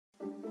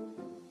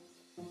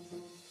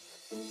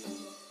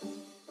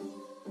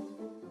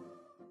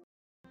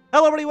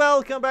Hello everybody,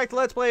 welcome back to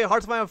Let's Play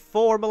Hearts of Iron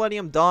 4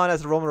 Millennium Dawn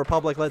as the Roman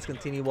Republic. Let's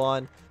continue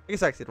on. I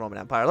guess actually the Roman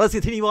Empire. Let's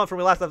continue on from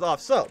where we last left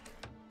off. So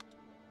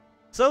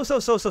we're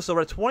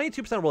at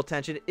 22% world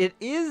tension. It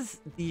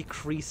is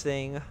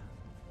decreasing.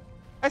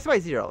 Actually by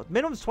 0.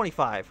 Minimum is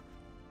 25.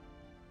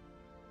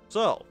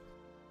 So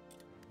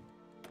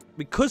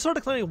we could start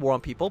declaring war on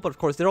people, but of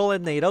course they're all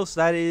in NATO,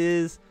 so that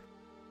is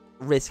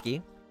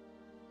risky.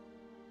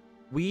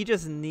 We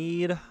just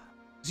need...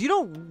 So you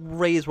don't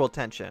raise world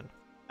tension.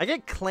 I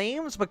get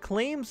claims, but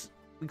claims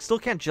we still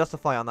can't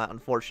justify on that,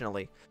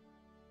 unfortunately.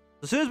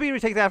 As soon as we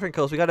retake the African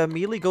coast, we gotta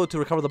immediately go to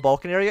recover the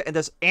Balkan area and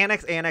just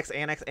annex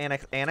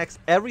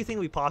everything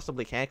we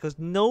possibly can, because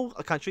no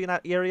country in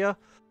that area,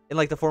 in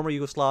like the former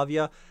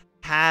Yugoslavia,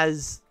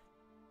 is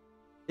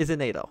in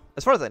NATO,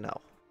 as far as I know.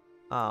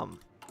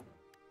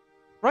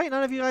 Right?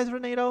 None of you guys are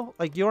in NATO.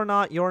 Like you're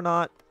not.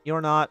 Yeah,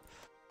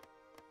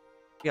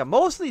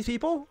 most of these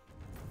people,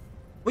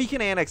 we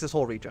can annex this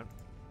whole region.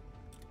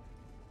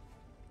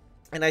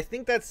 And I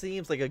think that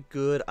seems like a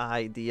good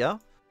idea.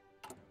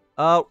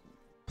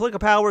 Political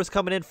power is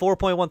coming in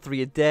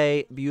 4.13 a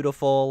day.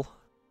 Beautiful.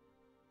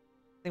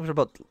 I think we're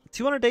about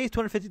 200 days,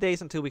 250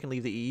 days until we can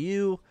leave the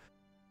EU.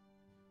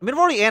 I mean, I've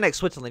already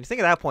annexed Switzerland. You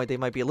think at that point they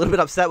might be a little bit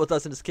upset with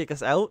us and just kick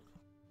us out?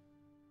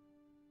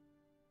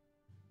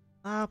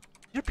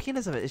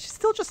 Europeanism is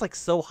still just like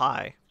so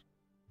high.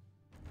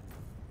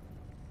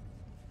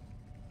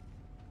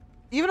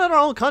 Even in our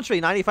own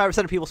country,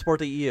 95% of people support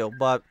the EU,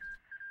 but...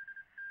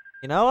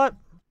 You know what?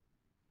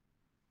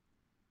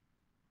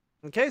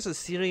 Okay, so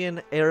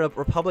Syrian Arab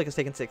Republic has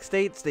taken 6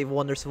 states. They've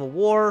won their civil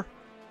war.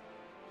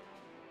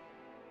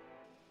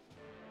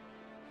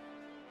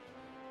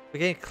 We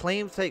gain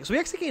claim take. So we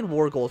actually gain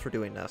war goals for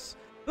doing this.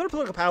 Going to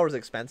political power is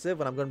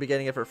expensive, and I'm going to be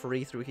getting it for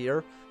free through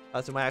here.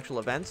 Through my actual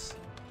events.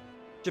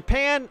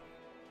 Japan.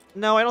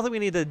 No, I don't think we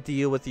need to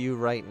deal with you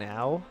right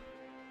now.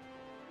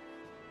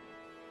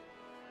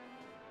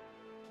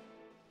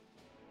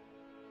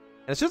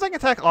 And as soon as I can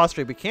attack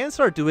Austria, we can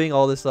start doing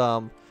all this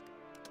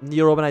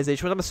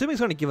neo-Romanization, which I'm assuming is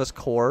going to give us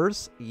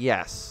cores.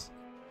 Yes.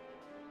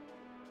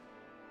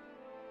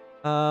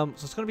 So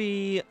it's going to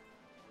be...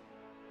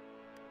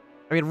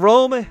 I mean,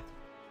 Rome...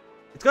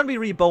 It's going to be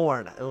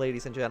reborn,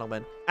 ladies and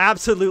gentlemen.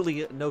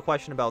 Absolutely no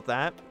question about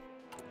that.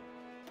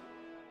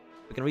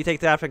 We can retake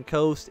the African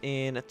coast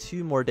in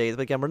 2 more days.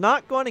 But again, we're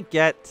not going to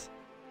get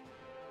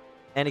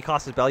any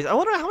casus belli. I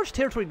wonder how much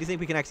territory do you think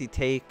we can actually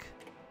take?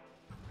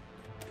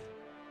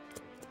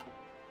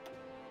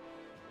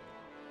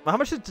 How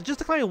much is just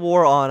declaring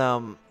war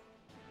on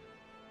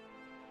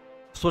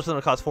Switzerland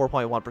will cost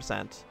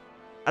 4.1%.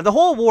 And the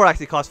whole war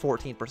actually costs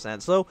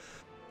 14%. So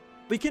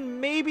we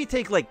can maybe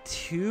take like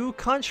 2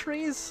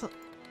 countries.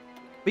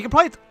 We can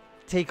probably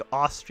take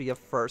Austria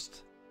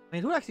first. I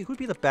mean, who would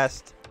be the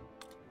best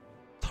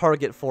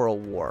target for a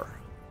war?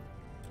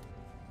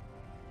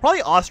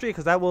 Probably Austria,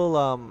 because that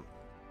will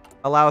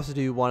allow us to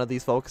do one of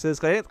these focuses.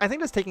 I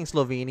think just taking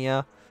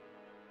Slovenia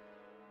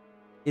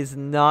is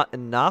not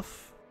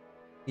enough.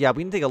 Yeah,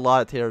 we can take a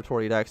lot of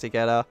territory to actually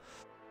get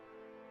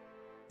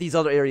these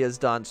other areas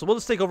done. So we'll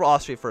just take over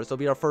Austria first. It'll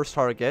be our first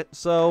target.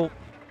 So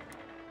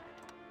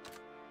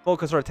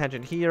focus our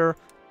attention here.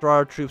 Draw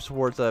our troops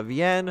towards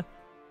Vienna.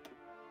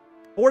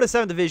 4 to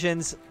 7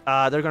 divisions.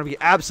 They're going to be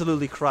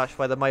absolutely crushed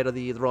by the might of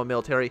the Roman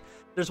military.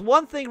 There's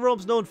one thing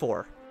Rome's known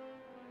for.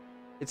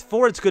 It's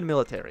for its good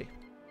military.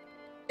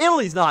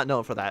 Italy's not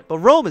known for that, but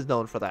Rome is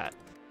known for that.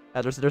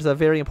 There's a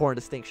very important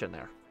distinction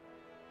there.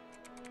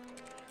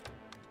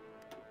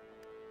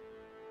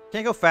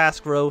 Can't go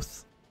fast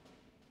growth.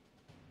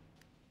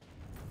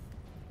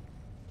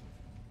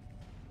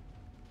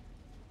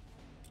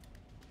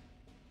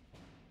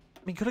 I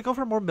mean, could I go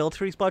for a more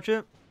military's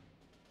budget?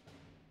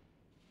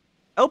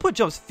 Output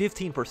jumps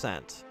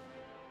 15%.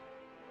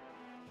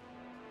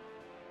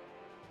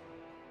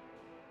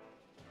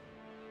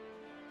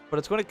 But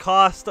it's going to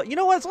cost... You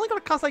know what? It's only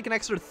going to cost like an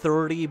extra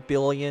 $30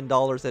 billion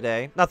a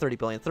day. Not 30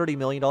 billion, $30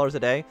 million a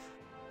day.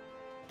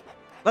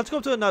 Let's go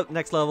up to the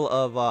next level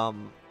of...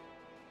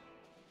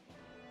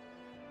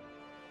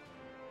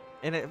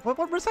 And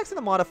what's actually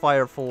the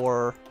modifier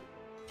for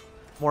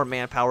more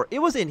manpower? It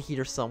was in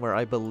here somewhere,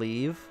 I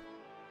believe.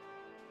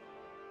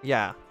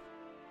 Yeah.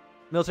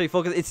 Military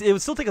focus. It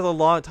would still take us a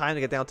long time to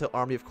get down to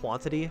army of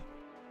quantity,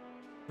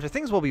 which I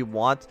think is what we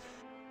want.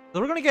 So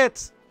we're going to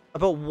get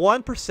about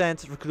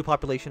 1% recruit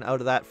population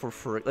out of that for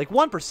free. Like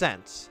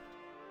 1%.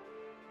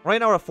 Right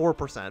now we're at 4%,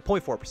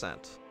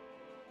 0.4%.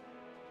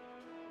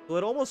 So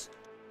it almost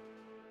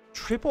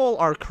triple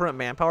our current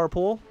manpower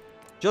pool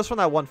just from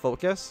that one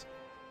focus.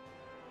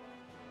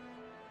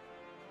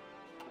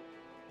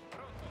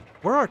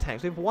 Where are our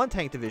tanks? We have 1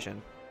 tank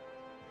division.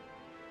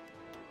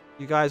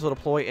 You guys will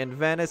deploy in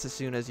Venice as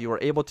soon as you are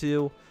able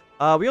to.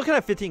 We only can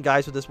have 15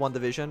 guys with this 1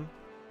 division.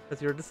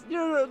 Because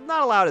you're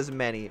not allowed as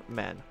many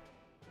men.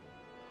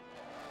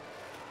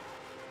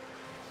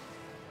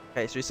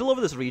 Okay, so you're still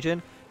over this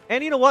region.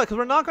 And you know what? Because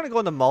we're not going to go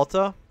into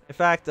Malta. In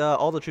fact,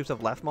 all the troops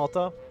have left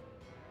Malta.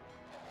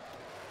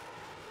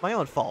 My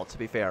own fault, to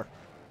be fair.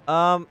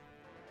 We'll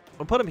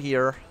put them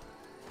here.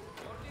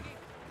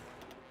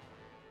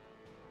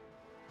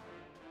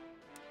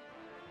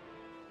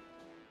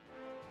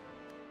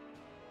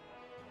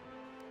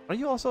 Are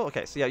you also...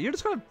 Okay, so yeah, you're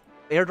just gonna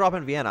airdrop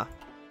in Vienna.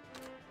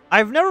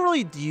 I've never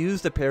really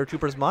used the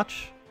paratroopers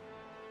much.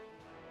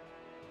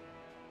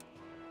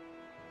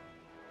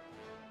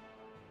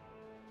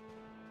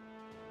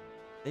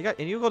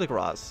 And you go to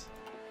Graz.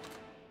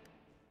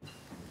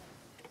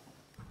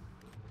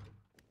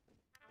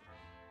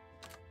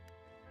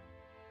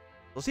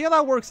 We'll see how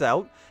that works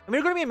out. I mean,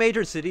 they're going to be a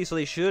major city, so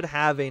they should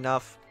have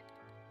enough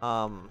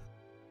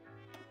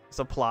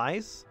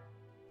supplies.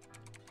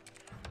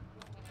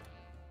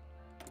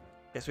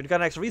 Okay, so we've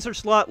got an extra research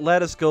slot.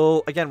 Let us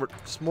go. Again, we're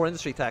just more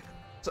industry tech.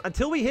 So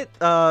until we hit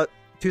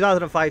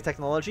 2005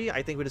 technology,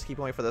 I think we just keep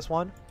going for this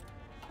one.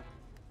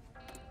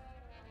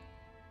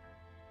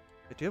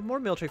 Do you have more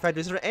military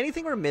fighters? Is there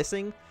anything we're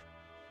missing?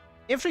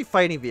 Infantry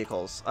fighting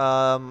vehicles.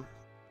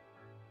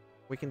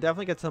 We can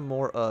definitely get some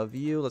more of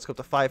you. Let's go up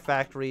to 5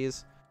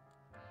 factories.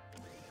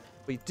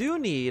 We do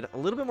need a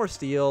little bit more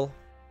steel,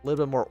 a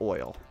little bit more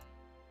oil.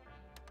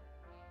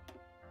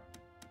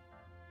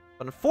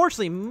 But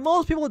unfortunately,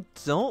 most people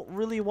don't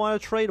really want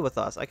to trade with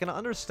us. I can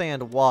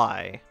understand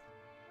why.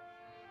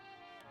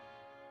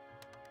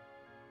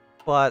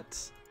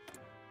 But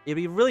it'd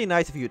be really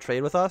nice if you would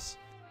trade with us.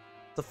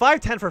 So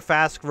 510 for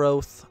fast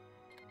growth.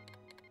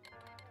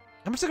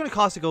 How much is it going to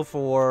cost to go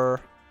for...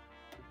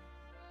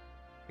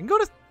 We can go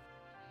to...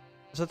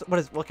 So what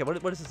is... Okay, what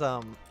is this,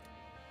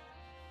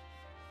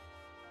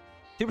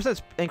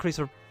 2% increase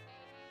for...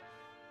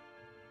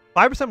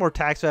 5% more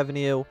tax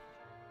revenue.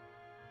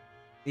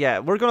 Yeah,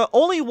 we're going to...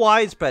 Only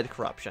widespread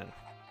corruption.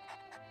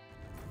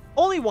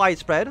 Only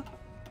widespread.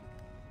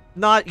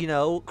 Not, you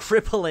know,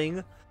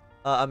 crippling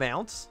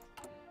amounts.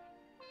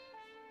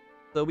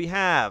 So we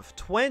have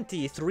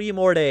 23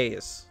 more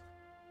days.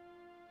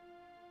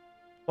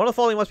 One of the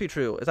following must be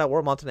true. Is that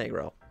war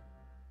Montenegro?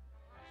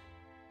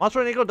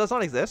 Montenegro does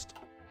not exist.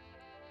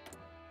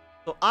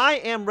 So I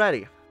am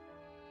ready.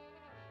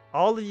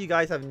 All of you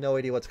guys have no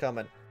idea what's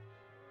coming.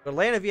 We're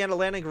land in Vienna,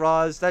 land in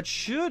Graz. That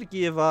should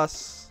give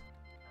us...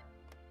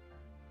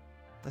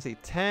 Let's see,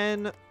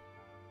 10...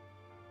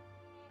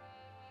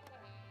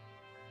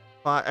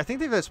 I think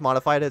they've just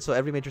modified it, so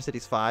every major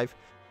city's 5.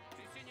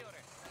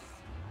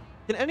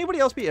 Can anybody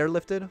else be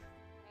airlifted?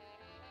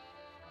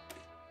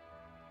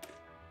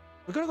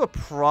 We're gonna go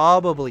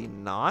probably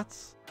not.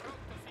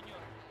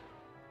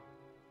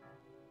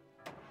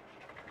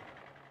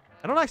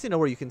 I don't actually know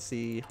where you can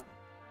see.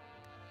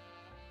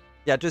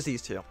 Yeah, just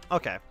these two.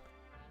 Okay.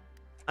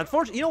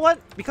 Unfortunately, you know what?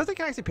 Because they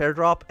can actually pair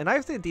drop, and I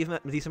have to see a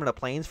decent amount of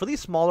planes, for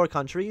these smaller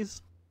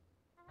countries,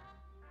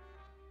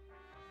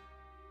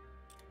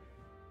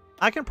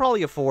 I can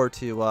probably afford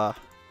to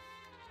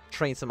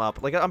train some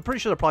up. Like, I'm pretty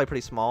sure they're probably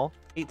pretty small.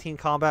 18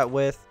 combat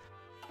with...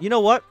 You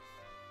know what?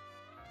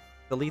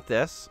 Delete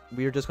this.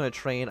 We're just going to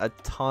train a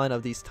ton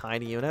of these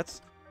tiny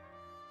units.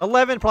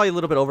 11, probably a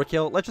little bit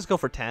overkill. Let's just go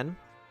for 10.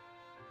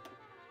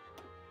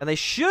 And they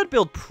should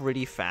build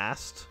pretty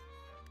fast.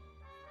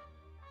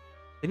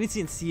 They need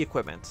CNC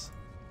equipment.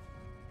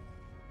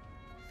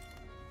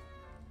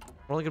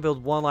 We're only going to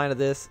build one line of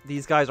this.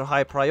 These guys are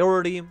high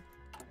priority.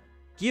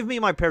 Give me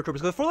my paratroopers.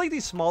 Because for like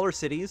these smaller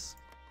cities,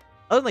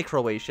 other than like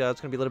Croatia, it's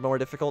going to be a little bit more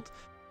difficult.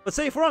 But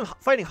say if we're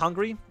fighting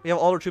Hungary, we have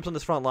all our troops on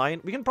this front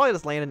line, we can probably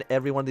just land in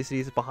every one of these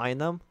cities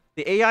behind them.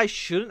 The AI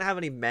shouldn't have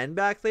any men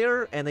back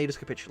there, and they just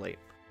capitulate.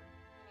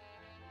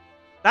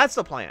 That's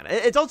the plan.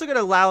 It's also going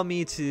to allow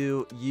me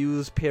to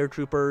use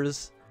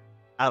paratroopers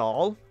at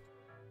all,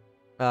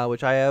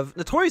 which I have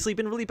notoriously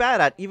been really bad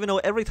at, even though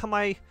every time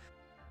I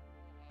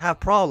have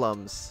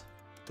problems,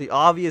 the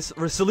obvious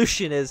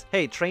solution is,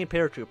 hey, train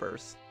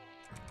paratroopers.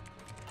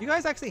 Do you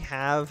guys actually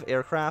have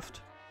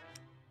aircraft?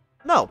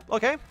 No.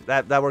 Okay.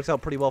 That works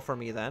out pretty well for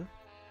me then.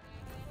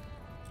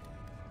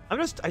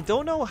 I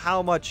don't know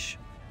how much...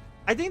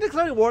 I think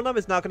declaring war on them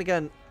is not going to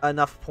get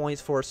enough points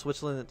for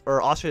Switzerland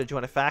or Austria to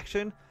join a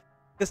faction.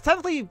 Because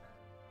technically,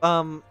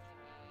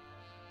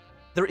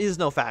 there is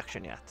no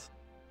faction yet.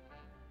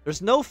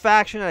 There's no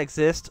faction that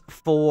exists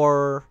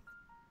for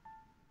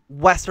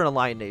Western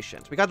aligned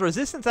nations. We got the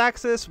Resistance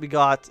Axis. We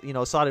got, you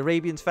know, Saudi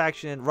Arabian's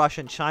faction,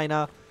 Russia and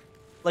China.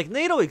 Like,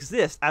 NATO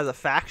exists as a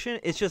faction.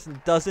 It just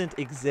doesn't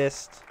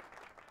exist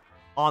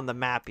on the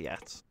map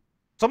yet.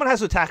 Someone has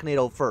to attack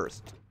NATO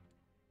first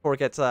before it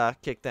gets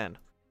kicked in.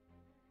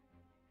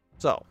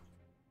 So,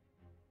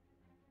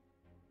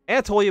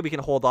 Anatolia we can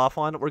hold off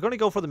on. We're going to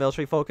go for the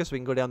military focus so we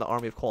can go down the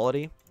Army of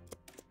Quality.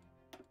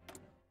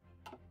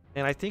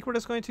 And I think we're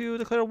just going to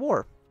declare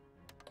war.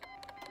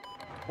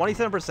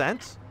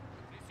 27%.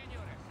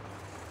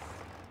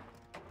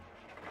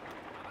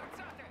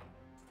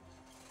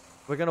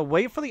 We're going to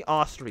wait for the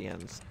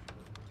Austrians.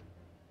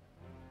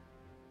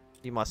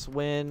 You must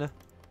win.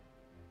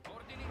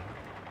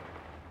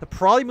 To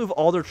probably move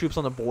all their troops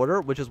on the border,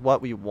 which is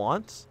what we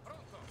want.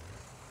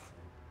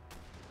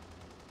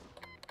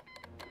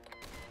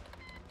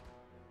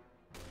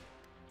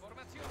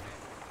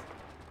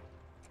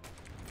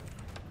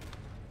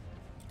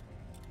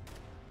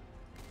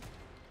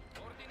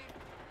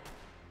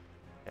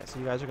 Okay, so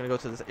you guys are going to go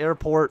to this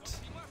airport.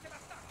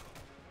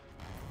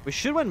 We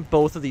should win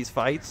both of these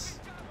fights.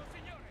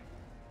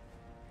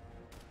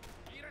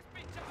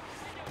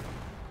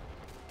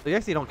 So you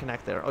actually don't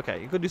connect there.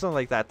 Okay, you could do something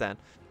like that then.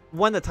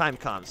 When the time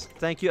comes.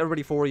 Thank you,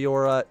 everybody, for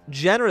your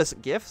generous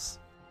gifts.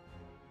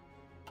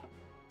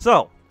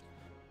 So,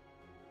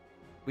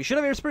 we should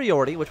have air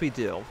superiority, which we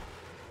do.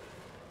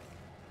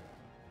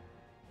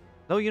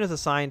 No units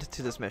assigned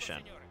to this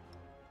mission.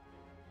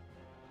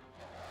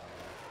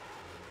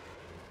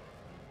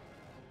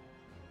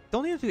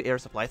 Don't need to do air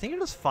supply. I think you're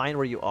just fine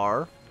where you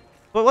are.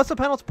 But what's the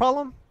penalty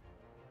problem?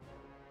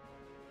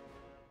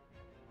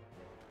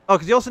 Oh,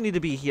 because you also need to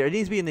be here. It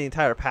needs to be in the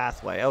entire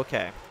pathway.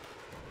 Okay.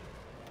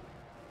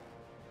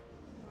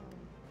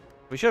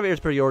 We should have air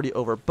superiority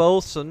over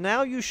both, so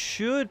now you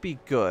should be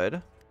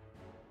good.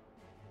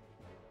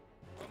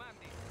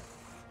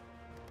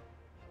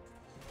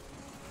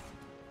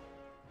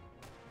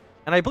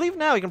 And I believe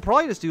now you can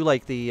probably just do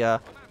like the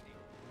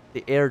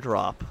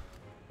airdrop.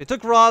 We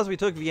took Roz, we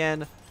took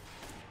Vienne.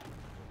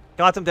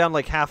 Got them down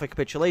like half a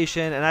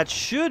capitulation, and that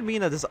should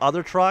mean that this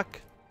other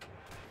truck...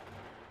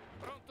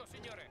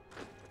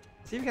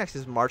 See if we can actually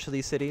just march to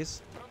these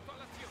cities.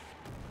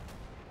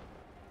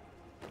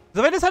 Because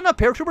if I just had enough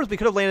paratroopers, we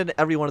could have landed in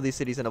every one of these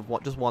cities and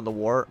have just won the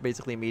war,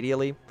 basically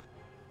immediately.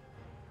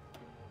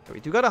 Okay, we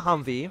do got a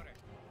Humvee.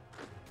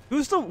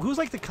 Who's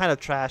like the kind of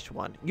trash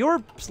one?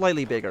 You're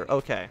slightly bigger.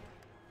 Okay.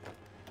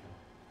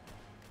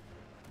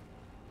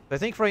 I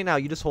think for right now,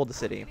 you just hold the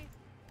city.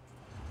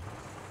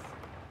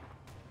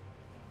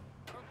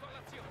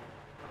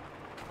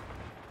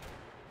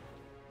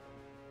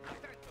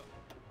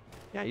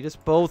 Yeah, you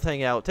just both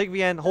hang out. Take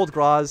Vienne, hold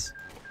Graz.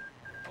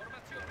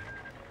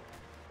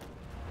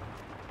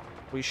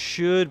 We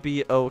should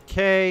be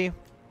okay. Of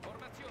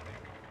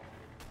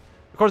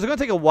course, it's going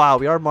to take a while.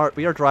 We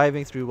are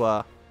driving through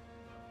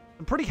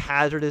some pretty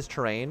hazardous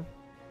terrain.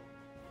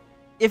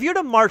 If you're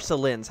to march to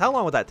Linz, how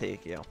long would that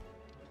take you?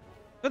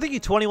 It's going to take you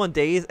 21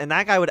 days, and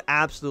that guy would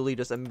absolutely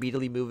just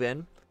immediately move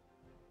in.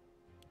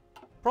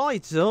 Probably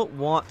don't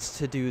want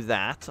to do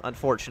that,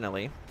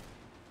 unfortunately.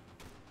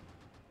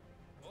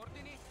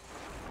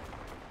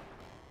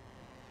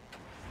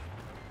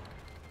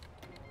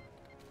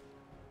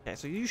 Okay,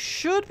 so you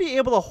should be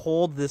able to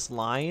hold this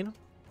line.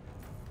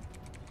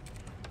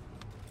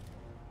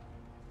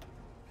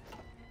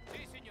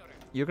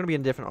 You're going to be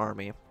in a different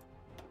army.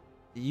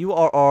 You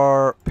are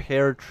our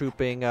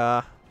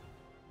paratrooping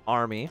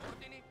army.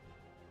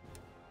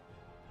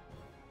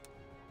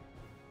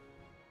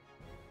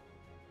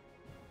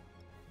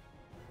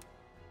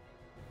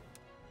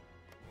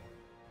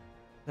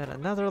 Then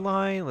another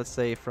line, let's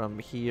say from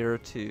here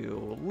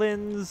to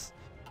Linz.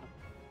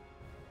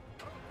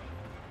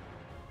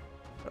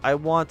 I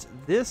want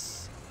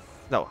this.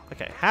 No,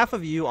 okay, half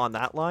of you on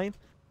that line.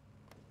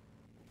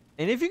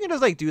 And if you can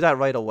just like do that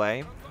right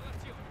away.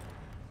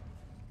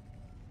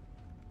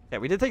 Yeah,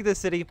 we did take this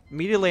city,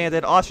 immediately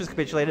landed, Austria's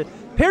capitulated.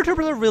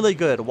 Paratroopers are really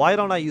good. Why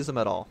don't I use them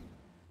at all?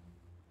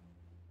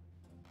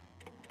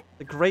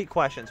 The great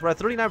questions. We're at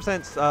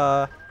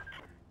 39%,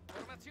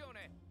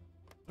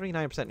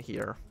 39%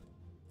 here.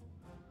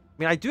 I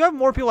mean, I do have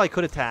more people I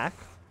could attack.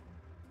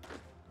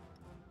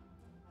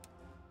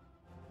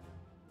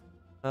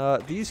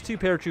 These two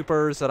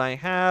paratroopers that I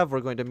have,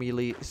 we're going to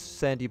immediately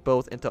send you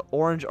both into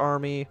Orange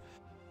Army.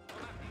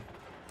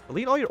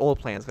 Delete all your old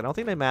plans, because I don't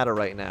think they matter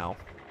right now.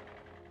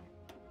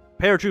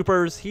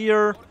 Paratroopers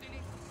here.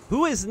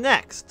 Who is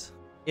next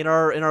in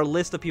our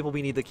list of people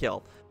we need to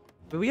kill?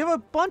 I mean, we have a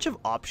bunch of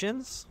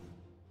options.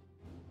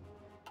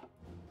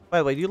 By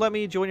the way, do you let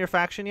me join your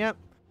faction yet?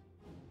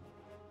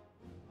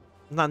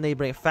 Not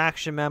neighboring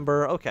faction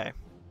member. Okay.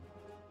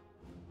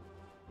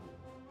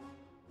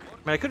 I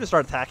mean, I could just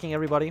start attacking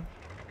everybody.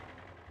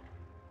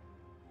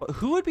 But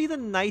who would be the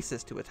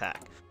nicest to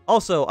attack?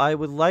 Also, I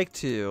would like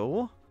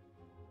to...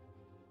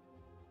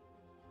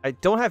 I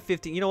don't have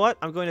 15. You know what?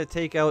 I'm going to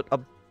take out a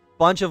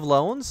bunch of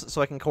loans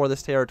so I can core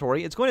this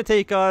territory. It's going to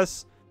take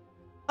us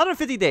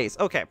 150 days.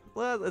 Okay.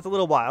 Well, it's a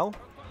little while.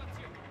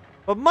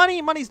 But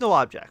money's no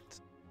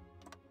object.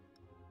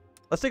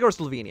 Let's take over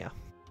Slovenia.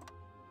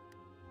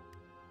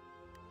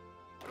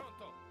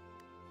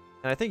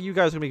 And I think you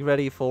guys are going to be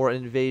ready for an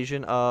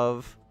invasion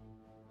of...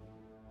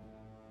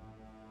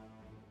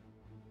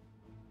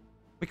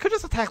 We could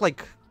just attack,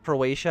 like,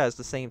 Croatia at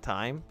the same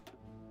time.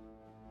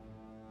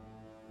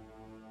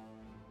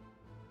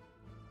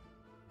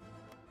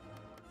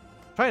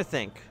 I'm trying to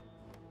think.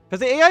 Because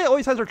the AI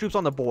always has their troops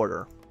on the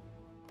border.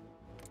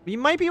 We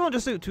might be able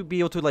just to be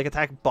able to, like,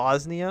 attack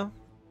Bosnia.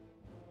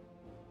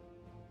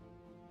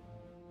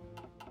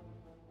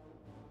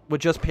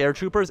 With just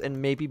paratroopers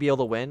and maybe be able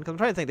to win. Because I'm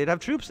trying to think. They'd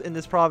have troops in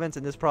this province,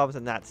 and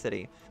that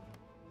city.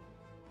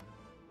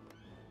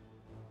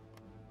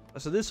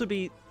 So this would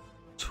be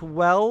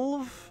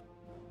 12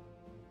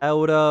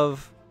 out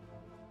of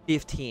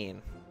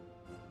 15.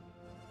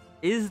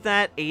 Is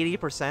that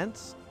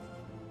 80%?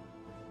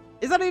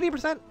 Is that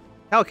 80%?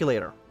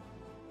 Calculator.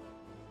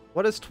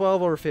 What is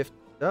 12 over 15?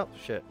 Oh,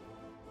 shit.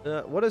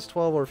 What is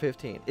 12 over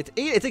 15?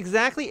 It's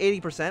exactly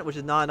 80%, which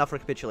is not enough for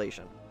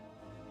capitulation.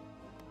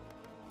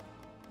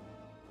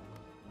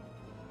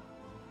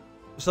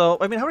 So,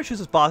 I mean, how many troops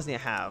does Bosnia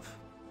have?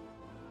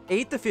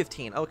 8 to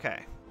 15.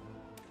 Okay.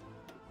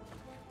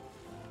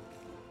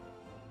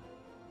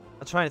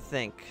 I'm trying to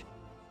think.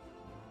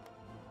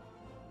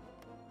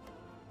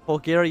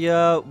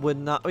 Bulgaria would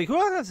not. Wait, who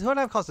would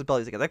have cost of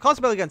bellies against? That cost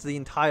of bellies against the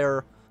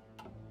entire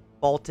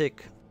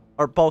Baltic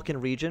or Balkan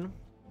region.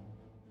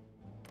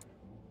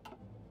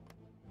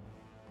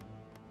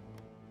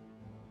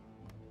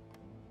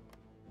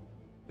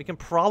 We can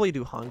probably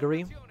do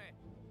Hungary.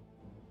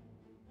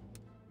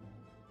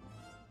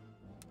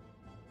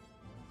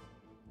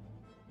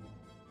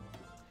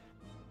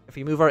 If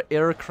we move our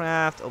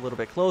aircraft a little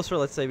bit closer,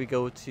 let's say we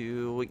go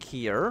to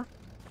here.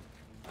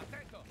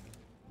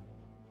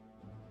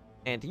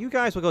 And you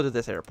guys will go to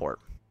this airport.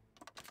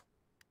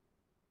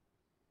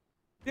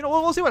 You know,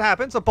 we'll see what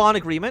happens. A bond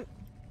agreement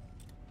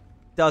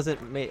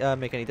doesn't make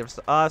any difference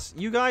to us.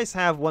 You guys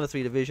have 1 to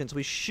 3 divisions.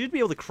 We should be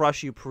able to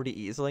crush you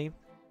pretty easily.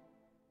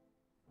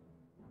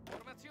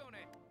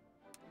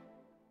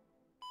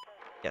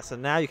 Yeah, so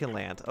now you can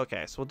land.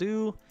 Okay, so we'll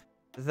do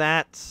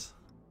that.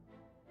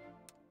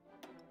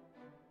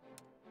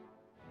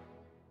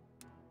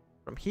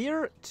 From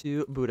here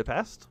to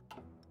Budapest.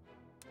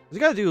 You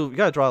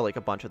gotta draw like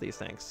a bunch of these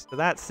things. To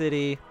that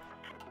city,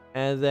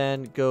 and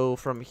then go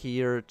from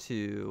here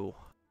to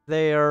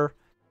there.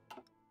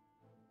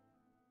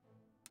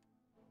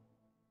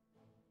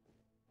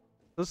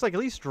 Let's like at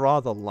least draw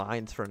the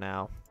lines for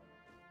now.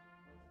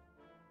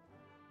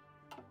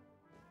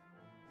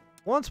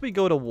 Once we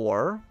go to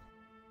war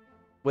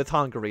with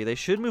Hungary, they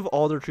should move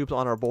all their troops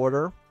on our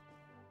border.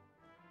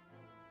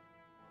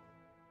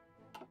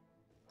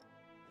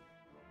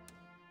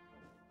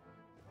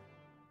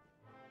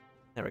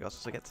 There we go.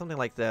 So we get something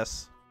like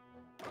this.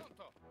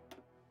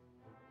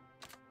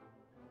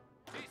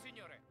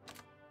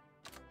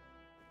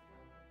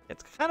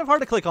 It's kind of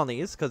hard to click on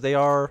these because they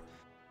are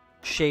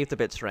shaped a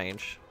bit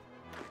strange.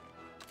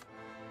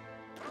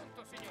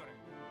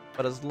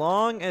 But as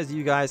long as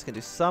you guys can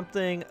do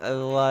something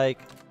like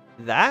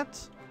that,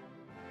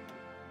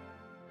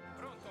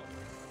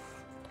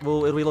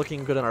 well, it'll be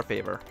looking good in our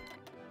favor.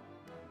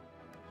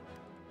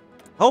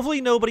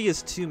 Hopefully nobody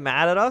is too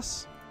mad at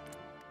us.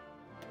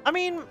 I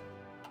mean,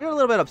 we're a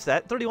little bit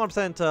upset.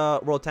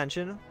 31% world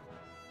tension.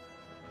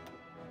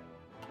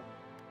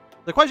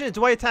 The question is,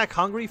 do I attack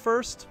Hungary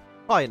first?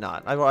 Probably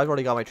not. I've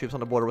already got my troops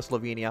on the border with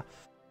Slovenia.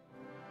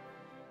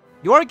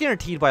 You are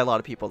guaranteed by a lot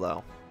of people,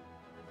 though.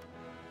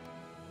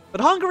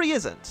 But Hungary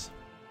isn't.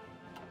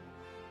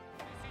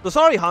 So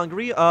sorry,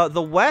 Hungary.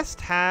 The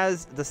West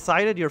has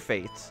decided your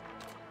fate.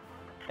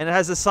 And it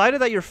has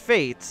decided that your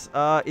fate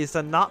is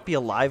to not be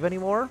alive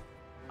anymore.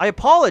 I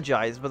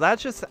apologize, but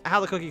that's just how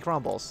the cookie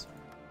crumbles.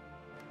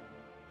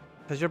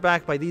 Because you're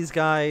backed by these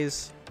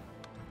guys.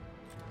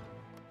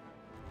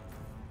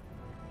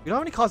 You don't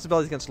have any cost of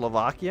bellies against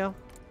Slovakia.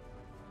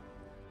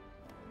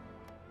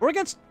 We're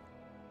against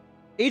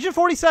Agent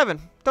 47.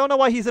 Don't know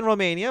why he's in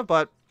Romania,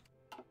 but...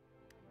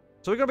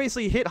 So we're going to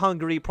basically hit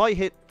Hungary, probably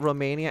hit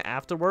Romania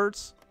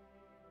afterwards.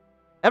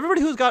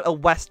 Everybody who's got a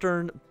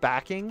Western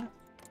backing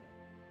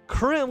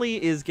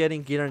currently is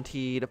getting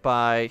guaranteed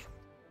by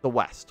the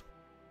West.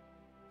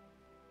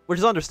 Which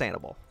is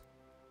understandable.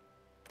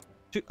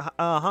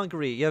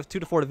 Hungary, you have 2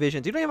 to 4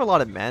 divisions. You don't have a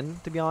lot of men,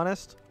 to be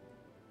honest.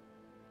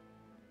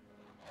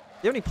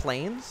 Do you have any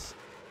planes?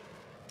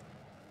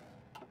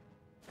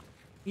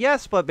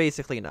 Yes, but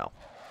basically no.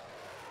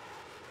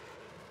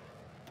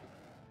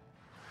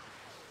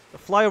 The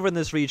flyover in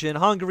this region,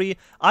 Hungary.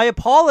 I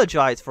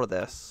apologize for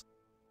this.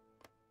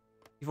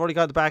 You've already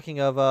got the backing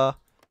of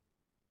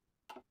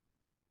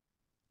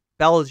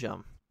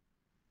Belgium.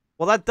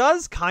 Well, that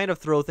does kind of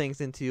throw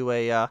things into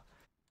a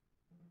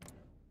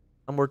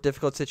more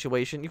difficult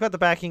situation. You've got the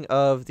backing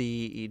of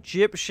the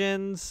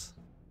Egyptians.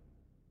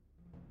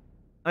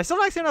 I still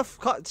don't actually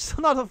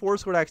still not enough war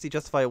score to actually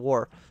justify a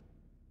war.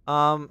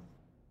 Bosnia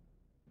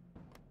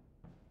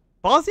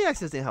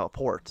actually didn't have a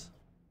port.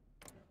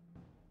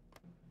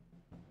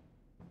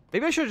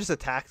 Maybe I should have just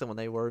attacked them when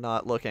they were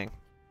not looking.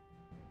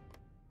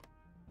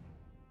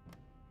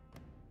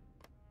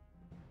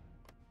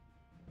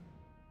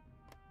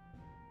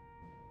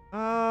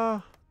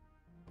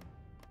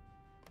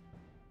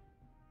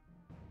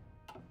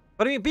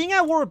 But I mean, being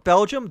at war with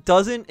Belgium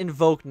doesn't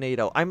invoke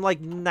NATO. I'm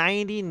like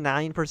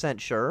 99%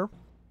 sure.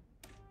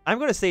 I'm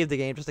going to save the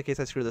game just in case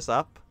I screw this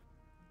up.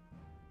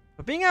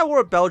 But being at war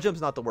with Belgium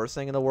is not the worst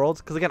thing in the world.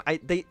 Because again,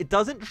 it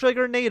doesn't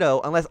trigger NATO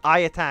unless I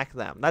attack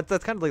them.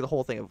 That's kind of like the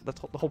whole thing.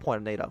 That's the whole point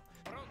of NATO.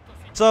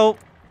 So,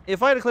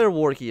 if I declare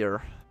war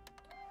here...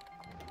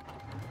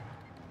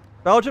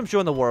 Belgium's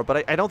joined the war,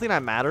 but I don't think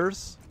that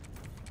matters.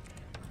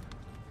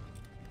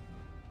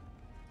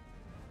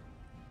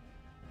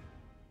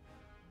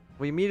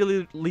 We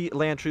immediately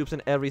land troops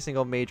in every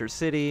single major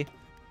city.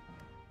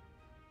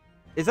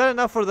 Is that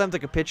enough for them to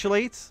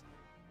capitulate?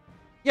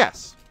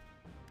 Yes.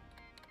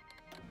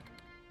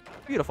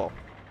 Beautiful.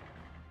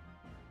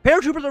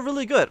 Paratroopers are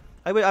really good.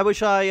 I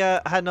wish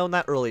I had known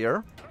that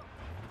earlier.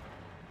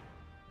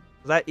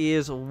 That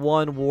is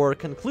one war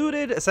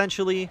concluded,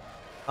 essentially.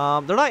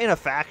 They're not in a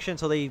faction,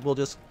 so they will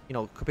just, you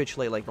know,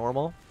 capitulate like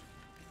normal.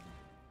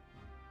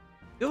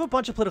 You have a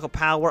bunch of political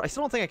power. I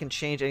still don't think I can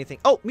change anything.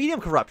 Oh, medium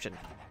corruption.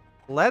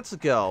 Let's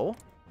go.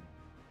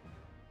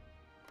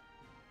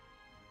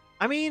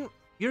 I mean,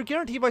 you're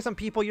guaranteed by some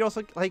people. You're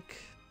also, like...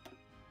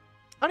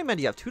 How many men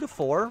do you have? 2 to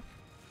 4?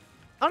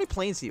 How many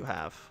planes do you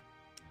have?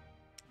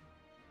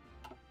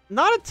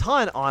 Not a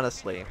ton,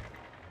 honestly.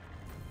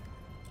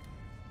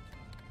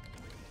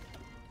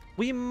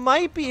 We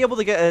might be able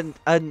to get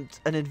an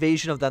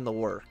invasion of them to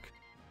work.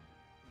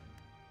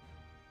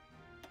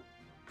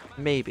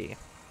 Maybe.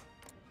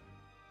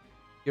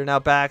 You're now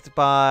backed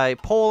by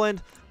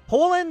Poland.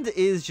 Poland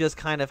is just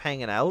kind of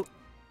hanging out.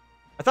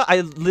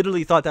 I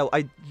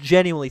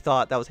genuinely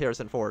thought that was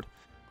Harrison Ford.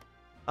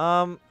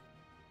 Putin.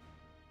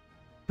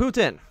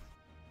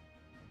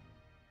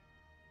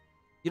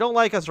 You don't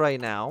like us right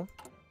now.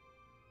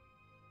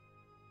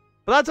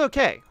 But that's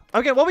okay.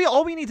 Okay,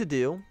 all we need to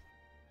do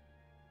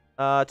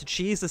to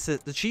cheese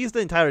the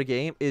entire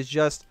game is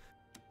just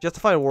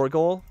justify a war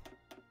goal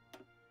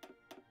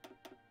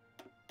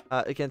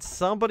against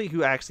somebody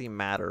who actually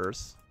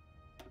matters.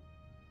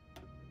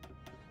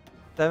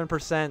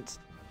 7%.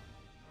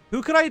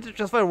 Who could I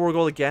justify a war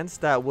goal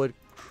against that would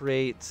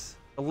create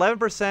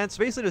 11%? So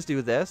basically just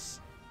do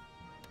this.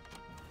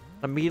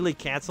 Immediately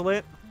cancel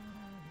it.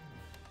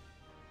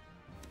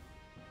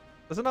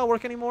 Does it not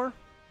work anymore?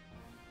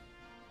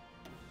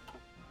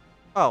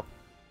 Oh.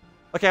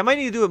 Okay, I might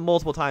need to do it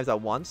multiple times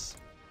at once.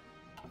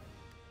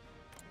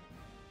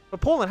 But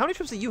Poland, how many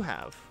troops do you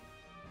have?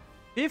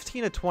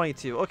 15 to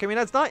 22. Okay, I mean,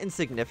 that's not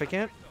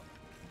insignificant.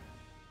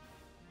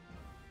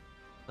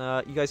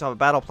 You guys have a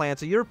battle plan.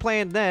 So your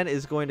plan then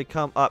is going to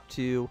come up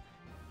to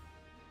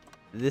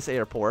this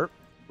airport.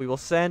 We will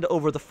send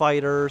over the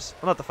fighters.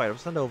 Well, not the fighters.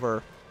 We'll send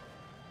over...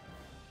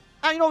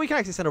 you know, we can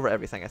actually send over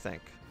everything, I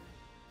think.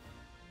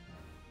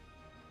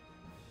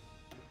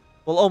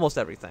 Well, almost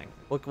everything.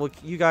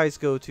 You guys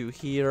go to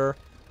here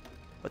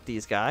with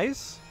these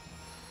guys.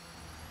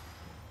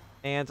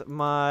 And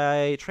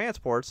my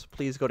transports,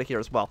 please go to here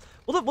as well.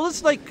 We'll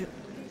just, like,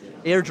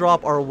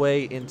 airdrop our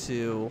way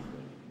into...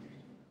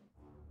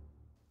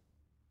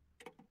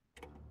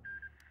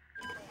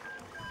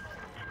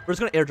 We're just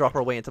going to airdrop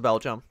our way into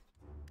Belgium.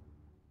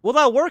 Will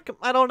that work?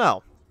 I don't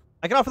know.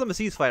 I can offer them a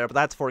ceasefire, but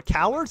that's for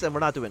cowards, and we're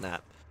not doing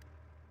that.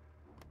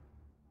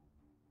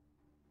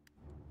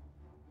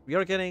 We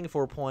are getting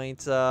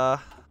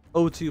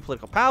 4.02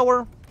 political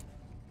power.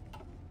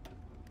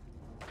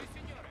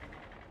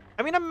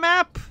 I mean, a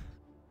map...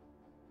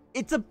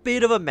 It's a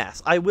bit of a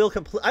mess. I will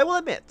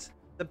admit. It's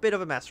a bit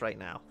of a mess right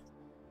now.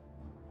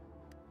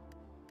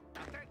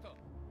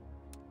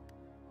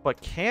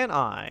 But can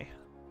I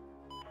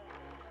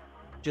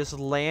just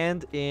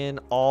land in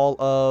all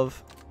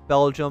of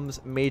Belgium's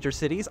major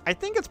cities? I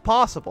think it's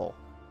possible.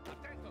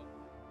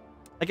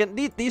 Again,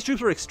 these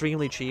troops were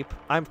extremely cheap.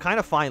 I'm kind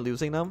of fine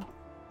losing them.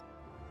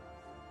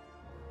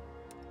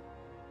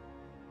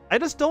 I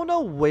just don't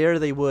know where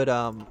they would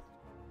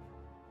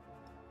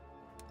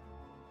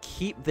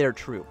keep their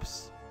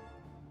troops.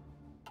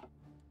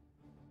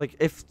 Like,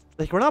 if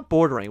we're not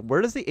bordering, where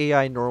does the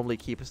AI normally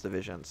keep its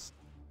divisions?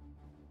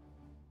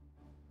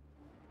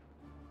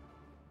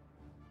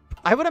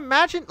 I would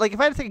imagine, like, if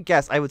I had to take a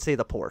guess, I would say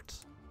the port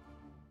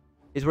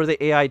is where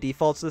the AI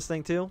defaults this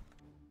thing to.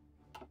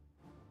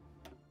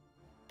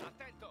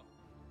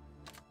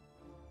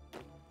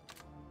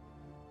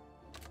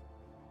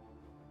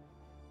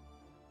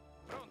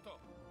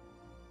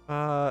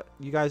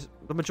 You guys,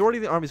 the majority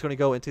of the army is going to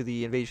go into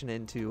the invasion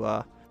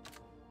into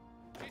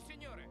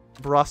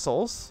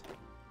Brussels.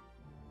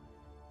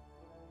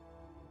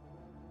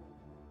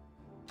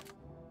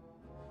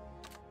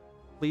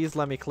 Please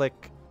let me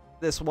click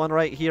this one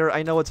right here.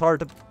 I know it's hard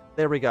to...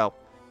 There we go.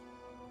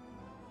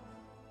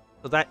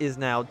 So that is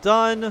now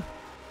done.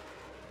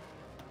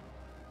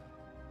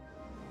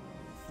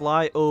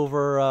 Fly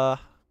over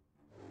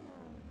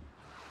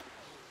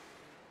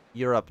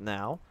Europe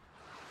now.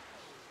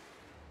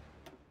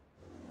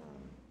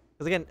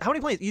 Because again, how many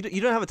planes? You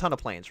don't have a ton of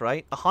planes,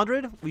 right?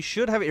 100? We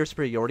should have air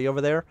superiority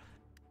over there.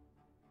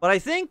 But I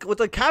think with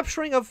the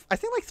capturing of, I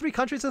think, like 3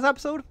 countries this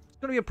episode, it's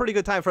going to be a pretty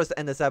good time for us to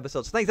end this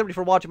episode. So thanks everybody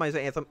for watching. My name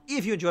is Anthem.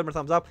 If you enjoyed, more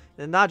thumbs up.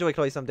 And if not enjoy,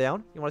 click thumb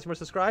down. You want to see more,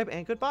 subscribe,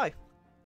 and goodbye.